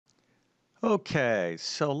Okay,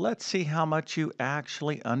 so let's see how much you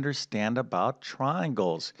actually understand about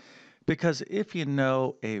triangles. Because if you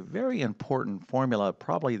know a very important formula,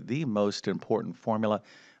 probably the most important formula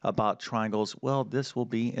about triangles, well, this will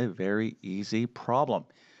be a very easy problem.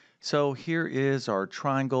 So here is our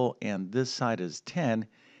triangle, and this side is 10,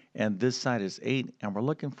 and this side is 8, and we're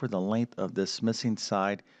looking for the length of this missing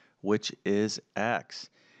side, which is x.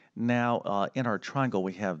 Now, in our triangle,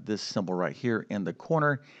 we have this symbol right here in the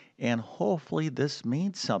corner, and hopefully this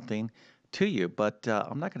means something to you, but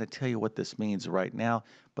I'm not going to tell you what this means right now,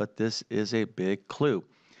 but this is a big clue.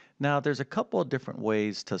 Now, there's a couple of different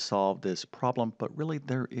ways to solve this problem, but really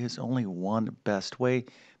there is only one best way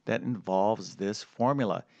that involves this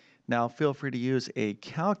formula. Now, feel free to use a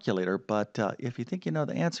calculator, but if you think you know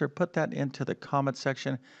the answer, put that into the comment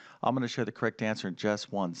section. I'm going to show the correct answer in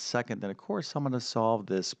just 1 second. Then, of course, I'm going to solve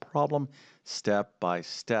this problem step by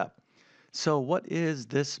step. So what is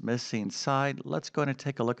this missing side? Let's go ahead and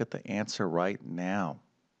take a look at the answer right now.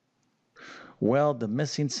 Well, the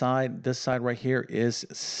missing side, this side right here is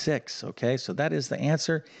 6, okay? So that is the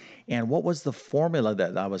answer. And what was the formula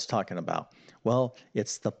that I was talking about? Well,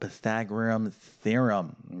 it's the Pythagorean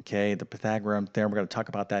Theorem, okay? The Pythagorean Theorem, we're going to talk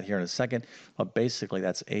about that here in a second. But basically,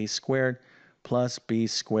 that's a squared plus b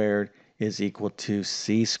squared is equal to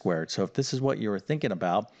c squared. So if this is what you were thinking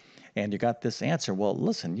about, and you got this answer, well,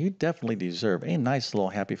 listen, you definitely deserve a nice little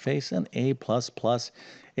happy face, an A++, a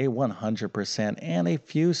 100%, and a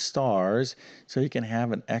few stars so you can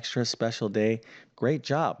have an extra special day. Great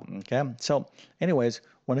job, okay? So anyways,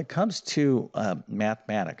 when it comes to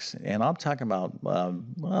mathematics, and I'm talking about,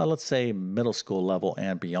 well, let's say middle school level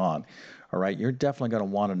and beyond, all right, you're definitely going to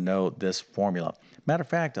want to know this formula. Matter of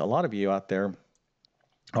fact, a lot of you out there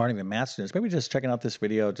aren't even math students, maybe just checking out this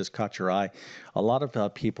video just caught your eye. A lot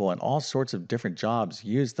of people in all sorts of different jobs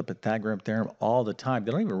use the Pythagorean theorem all the time.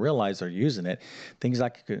 They don't even realize they're using it. Things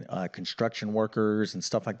like construction workers and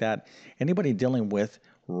stuff like that. Anybody dealing with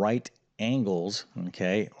right angles,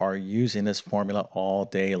 okay, are using this formula all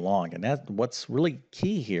day long. And that's what's really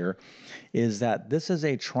key here is that this is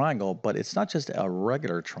a triangle, but it's not just a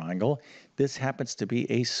regular triangle. This happens to be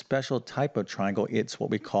a special type of triangle. It's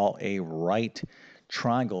what we call a right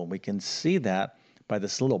triangle. We can see that by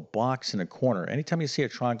this little box in the corner. Anytime you see a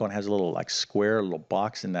triangle and has a little like square little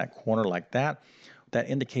box in that corner like that, that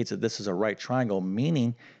indicates that this is a right triangle,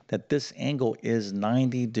 meaning that this angle is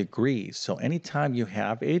 90 degrees. So anytime you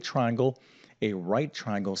have a triangle, a right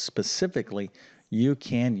triangle specifically, you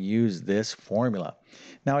can use this formula.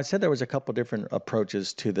 Now, I said there was a couple different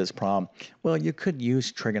approaches to this problem. Well, you could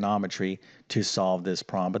use trigonometry to solve this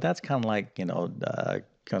problem, but that's kind of like,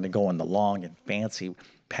 going to go on the long and fancy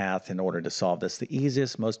path in order to solve this. The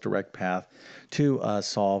easiest, most direct path to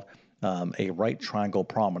solve a right triangle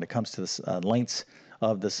problem when it comes to the lengths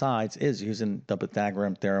of the sides is using the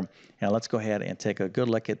Pythagorean theorem. And let's go ahead and take a good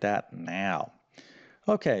look at that now.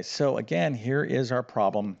 Okay, so again, here is our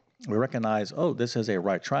problem. We recognize, oh, this is a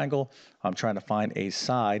right triangle. I'm trying to find a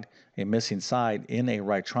side, a missing side in a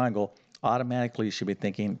right triangle. Automatically, you should be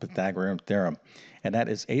thinking Pythagorean theorem. And that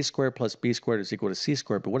is a squared plus b squared is equal to c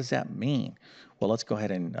squared. But what does that mean? Well, let's go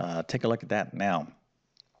ahead and take a look at that now.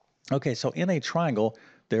 Okay, so in a triangle,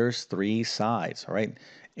 there's three sides, all right?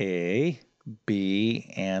 A,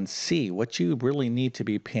 B, and C. What you really need to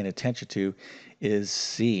be paying attention to is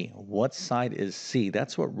C. What side is C?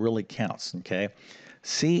 That's what really counts, okay?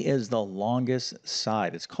 C is the longest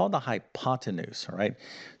side. It's called the hypotenuse, all right?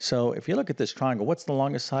 So if you look at this triangle, what's the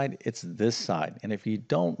longest side? It's this side. And if you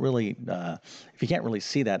don't really, if you can't really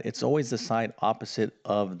see that, it's always the side opposite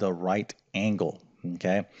of the right angle,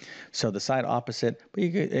 okay? So the side opposite, but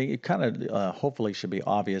you kind of hopefully should be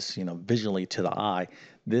obvious, visually to the eye.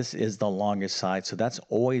 This is the longest side, so that's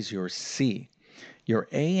always your C. Your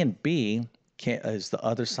A and B is the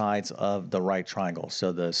other sides of the right triangle.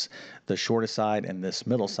 So the shortest side and this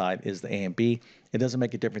middle side is the A and B. It doesn't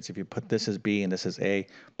make a difference if you put this as B and this as A,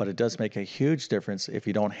 but it does make a huge difference if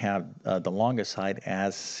you don't have the longest side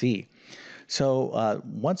as C. So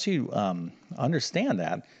once you understand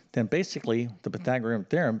that, then basically the Pythagorean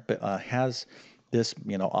theorem has this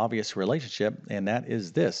obvious relationship, and that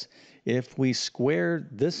is this. If we square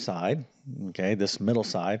this side, okay, this middle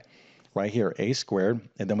side, right here, a squared,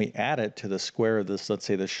 and then we add it to the square of this, let's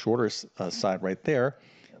say the shorter side right there,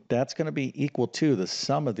 that's going to be equal to the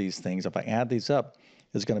sum of these things. If I add these up,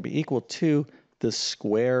 is going to be equal to the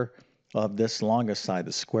square of this longest side,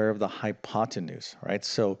 the square of the hypotenuse, right?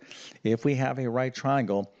 So if we have a right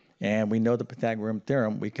triangle and we know the Pythagorean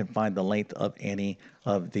theorem, we can find the length of any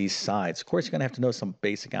of these sides. Of course, you're going to have to know some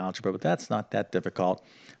basic algebra, but that's not that difficult.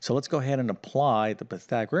 So let's go ahead and apply the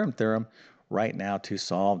Pythagorean theorem right now to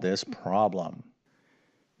solve this problem.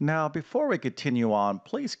 Now, before we continue on,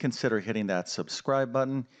 please consider hitting that subscribe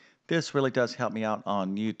button. This really does help me out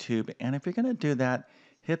on YouTube, and if you're going to do that,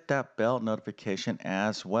 hit that bell notification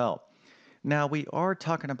as well. Now, we are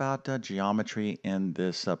talking about geometry in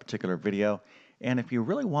this particular video, and if you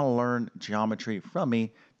really want to learn geometry from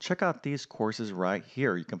me, check out these courses right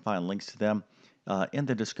here. You can find links to them in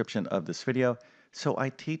the description of this video. So I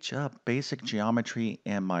teach basic geometry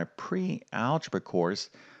in my pre-algebra course,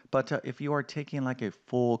 but if you are taking like a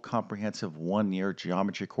full comprehensive 1-year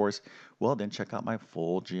geometry course, well, then check out my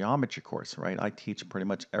full geometry course, right? I teach pretty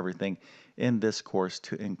much everything in this course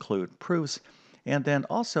to include proofs. And then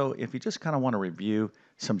also, if you just kind of want to review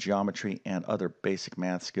some geometry and other basic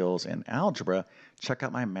math skills in algebra, check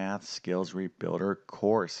out my Math Skills Rebuilder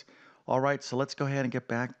course. All right, so let's go ahead and get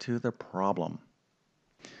back to the problem.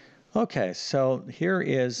 Okay, so here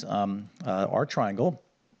is our triangle.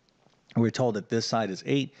 We're told that this side is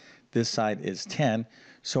 8, this side is 10.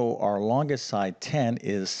 So our longest side, 10,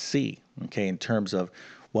 is C, okay, in terms of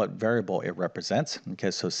what variable it represents.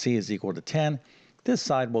 Okay, so C is equal to 10. This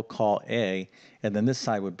side we'll call A, and then this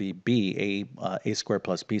side would be B. A squared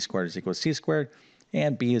plus B squared is equal to C squared,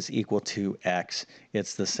 and B is equal to X.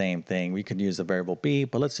 It's the same thing. We could use the variable B,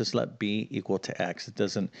 but let's just let B equal to X. It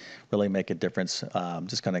doesn't really make a difference. I'm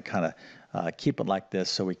just going to kind of keep it like this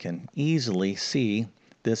so we can easily see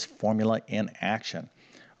this formula in action.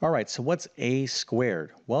 All right, so what's A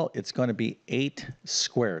squared? Well, it's going to be 8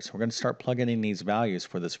 squared. So we're going to start plugging in these values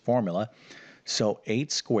for this formula. So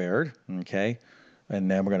 8 squared, okay, and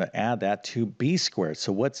then we're going to add that to B squared.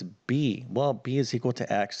 So what's B? Well, B is equal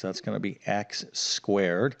to X, so that's going to be X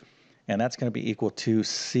squared, and that's going to be equal to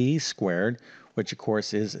C squared, which of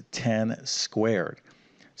course is 10 squared.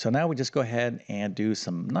 So now we just go ahead and do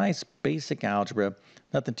some nice basic algebra,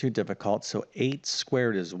 nothing too difficult. So 8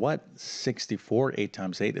 squared is what? 64. 8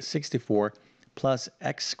 times 8 is 64, plus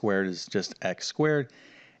X squared is just X squared,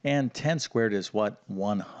 and 10 squared is what?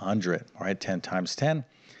 100, all right? 10 times 10.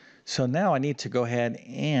 So now I need to go ahead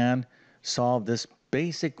and solve this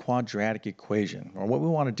basic quadratic equation. Or what we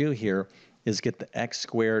want to do here is get the X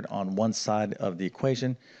squared on one side of the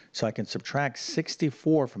equation. So I can subtract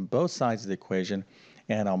 64 from both sides of the equation,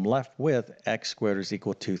 and I'm left with X squared is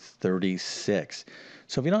equal to 36.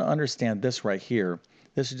 So if you don't understand this right here,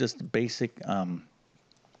 this is just a basic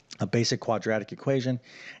quadratic equation,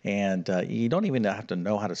 and you don't even have to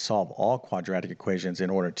know how to solve all quadratic equations in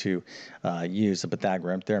order to use the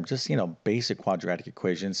Pythagorean theorem, just, basic quadratic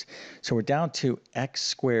equations. So we're down to X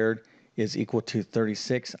squared is equal to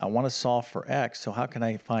 36. I want to solve for X, so how can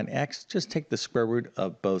I find X? Just take the square root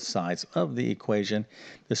of both sides of the equation.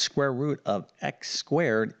 The square root of X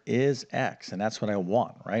squared is X, and that's what I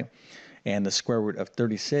want, right? And the square root of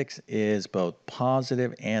 36 is both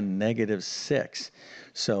positive and negative 6.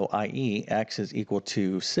 So, i.e., X is equal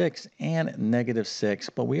to 6 and negative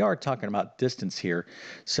 6. But we are talking about distance here.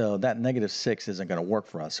 So that negative 6 isn't going to work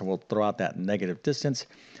for us. So we'll throw out that negative distance.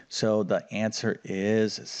 So the answer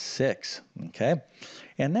is 6. Okay?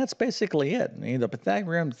 And that's basically it. The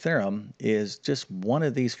Pythagorean theorem is just one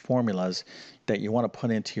of these formulas that you want to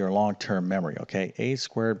put into your long-term memory. Okay? A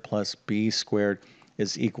squared plus B squared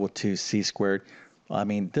is equal to C squared. I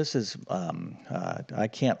mean, this is, I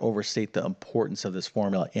can't overstate the importance of this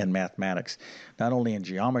formula in mathematics. Not only in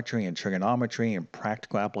geometry and trigonometry and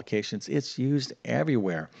practical applications, it's used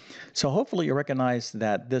everywhere. So hopefully you recognize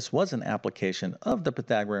that this was an application of the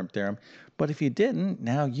Pythagorean theorem, but if you didn't,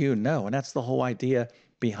 now you know. And that's the whole idea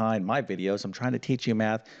behind my videos. I'm trying to teach you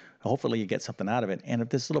math. Hopefully you get something out of it. And if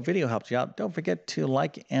this little video helps you out, don't forget to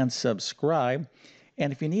like and subscribe.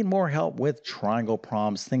 And if you need more help with triangle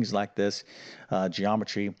problems, things like this,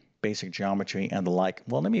 geometry, basic geometry, and the like,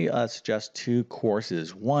 well, let me suggest 2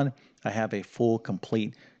 courses. One, I have a full,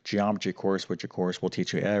 complete geometry course, which, of course, will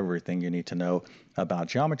teach you everything you need to know about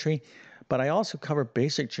geometry. But I also cover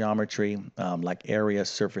basic geometry, like area,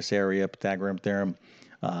 surface area, Pythagorean theorem,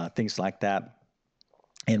 things like that,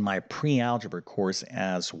 in my pre-algebra course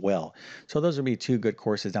as well. So those would be 2 good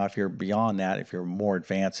courses. Now, if you're beyond that, if you're more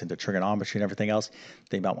advanced into trigonometry and everything else,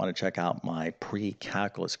 then you might want to check out my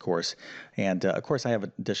pre-calculus course. And of course, I have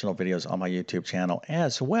additional videos on my YouTube channel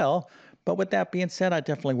as well. But with that being said, I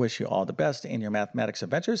definitely wish you all the best in your mathematics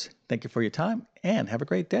adventures. Thank you for your time and have a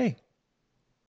great day.